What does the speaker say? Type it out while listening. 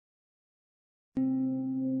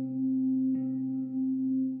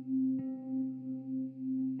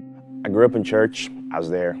I grew up in church. I was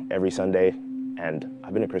there every Sunday, and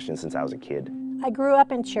I've been a Christian since I was a kid. I grew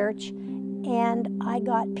up in church, and I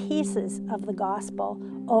got pieces of the gospel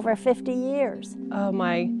over 50 years. Oh,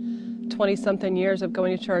 my 20-something years of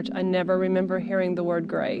going to church, I never remember hearing the word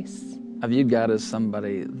grace. I viewed God as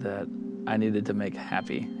somebody that I needed to make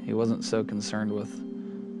happy. He wasn't so concerned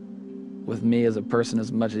with me as a person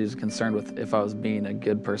as much as he was concerned with if I was being a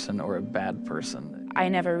good person or a bad person. I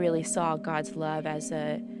never really saw God's love as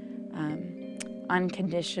a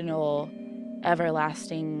unconditional,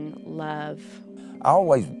 everlasting love. I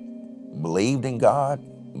always believed in God,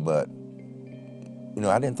 but,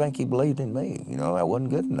 I didn't think he believed in me. I wasn't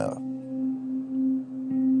good enough.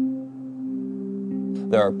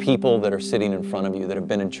 There are people that are sitting in front of you that have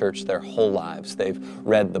been in church their whole lives. They've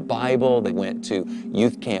read the Bible, they went to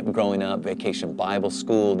youth camp growing up, vacation Bible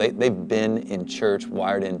school. They've been in church,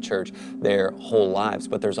 wired in church their whole lives.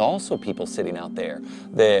 But there's also people sitting out there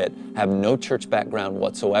that have no church background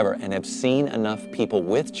whatsoever and have seen enough people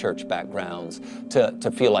with church backgrounds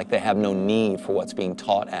to feel like they have no need for what's being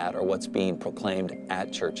taught at or what's being proclaimed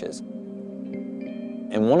at churches.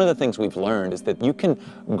 And one of the things we've learned is that you can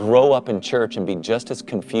grow up in church and be just as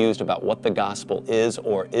confused about what the gospel is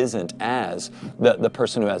or isn't as the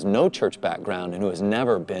person who has no church background and who has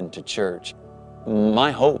never been to church. My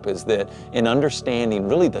hope is that in understanding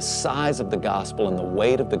really the size of the gospel and the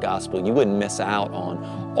weight of the gospel, you wouldn't miss out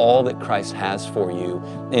on all that Christ has for you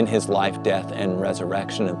in his life, death, and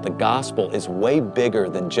resurrection. And the gospel is way bigger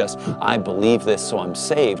than just, I believe this so I'm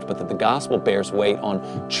saved, but that the gospel bears weight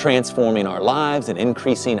on transforming our lives and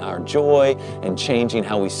increasing our joy and changing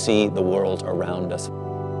how we see the world around us.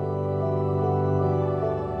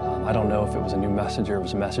 I don't know if it was a new message or it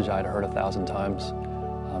was a message I'd heard 1,000 times,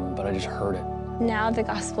 but I just heard it. Now the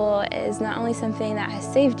gospel is not only something that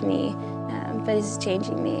has saved me, but is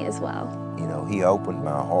changing me as well. He opened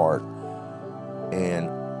my heart, and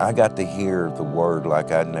I got to hear the word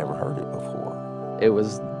like I'd never heard it before. It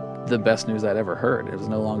was the best news I'd ever heard. It was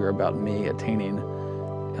no longer about me attaining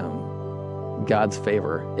God's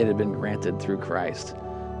favor. It had been granted through Christ,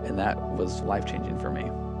 and that was life-changing for me.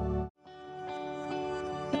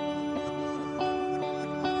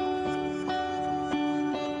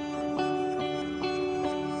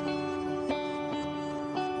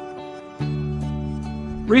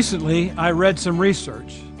 Recently, I read some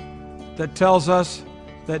research that tells us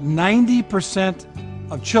that 90%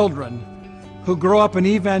 of children who grow up in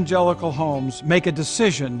evangelical homes make a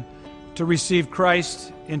decision to receive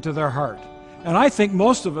Christ into their heart. And I think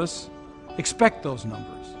most of us expect those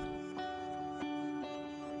numbers.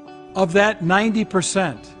 Of that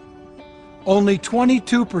 90%, only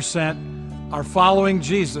 22% are following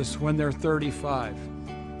Jesus when they're 35.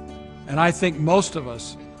 And I think most of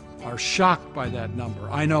us are shocked by that number.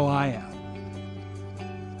 I know I am.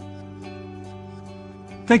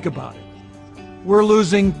 Think about it. We're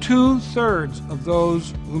losing 2/3 of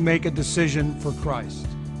those who make a decision for Christ.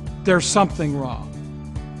 There's something wrong.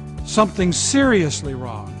 Something seriously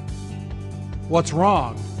wrong. What's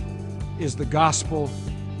wrong is the gospel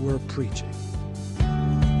we're preaching.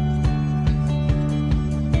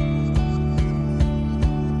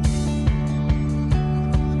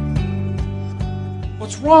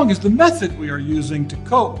 What's wrong is the method we are using to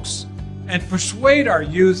coax and persuade our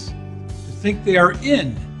youth to think they are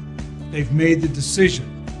in. They've made the decision.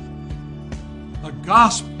 A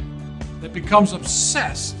gospel that becomes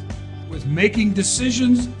obsessed with making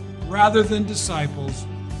decisions rather than disciples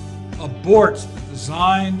aborts the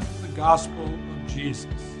design of the gospel of Jesus.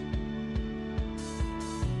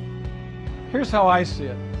 Here's how I see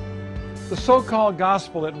it. The so-called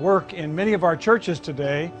gospel at work in many of our churches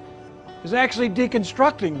today is actually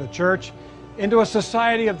deconstructing the church into a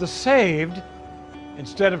society of the saved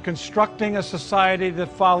instead of constructing a society that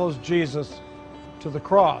follows Jesus to the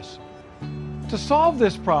cross. To solve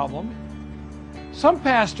this problem, some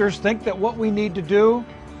pastors think that what we need to do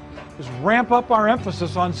is ramp up our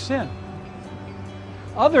emphasis on sin.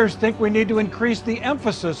 Others think we need to increase the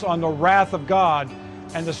emphasis on the wrath of God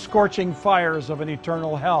and the scorching fires of an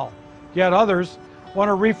eternal hell. Yet others want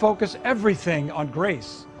to refocus everything on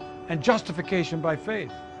grace and justification by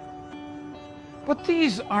faith. But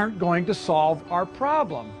these aren't going to solve our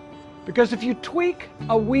problem, because if you tweak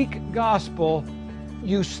a weak gospel,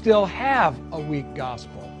 you still have a weak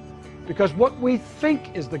gospel, because what we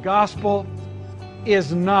think is the gospel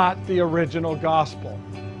is not the original gospel.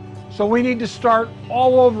 So we need to start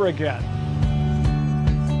all over again.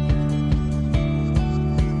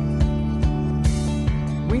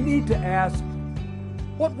 We need to ask,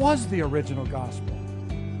 what was the original gospel?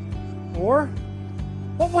 Or,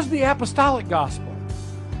 what was the apostolic gospel?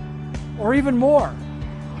 Or even more,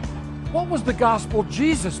 What was the gospel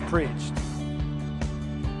Jesus preached?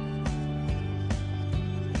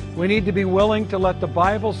 We need to be willing to let the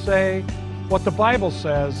Bible say what the Bible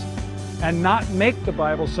says and not make the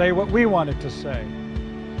Bible say what we want it to say.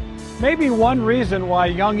 Maybe one reason why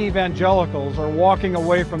young evangelicals are walking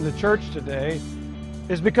away from the church today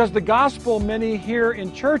is because the gospel many hear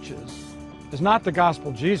in churches is not the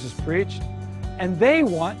gospel Jesus preached, and they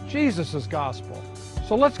want Jesus' gospel.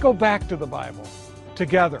 So let's go back to the Bible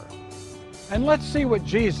together, and let's see what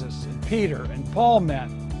Jesus and Peter and Paul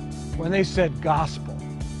meant when they said gospel.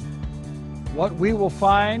 What we will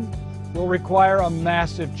find will require a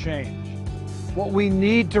massive change. What we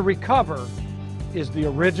need to recover is the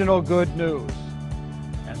original good news.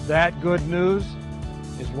 And that good news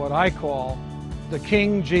is what I call the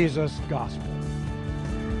King Jesus gospel.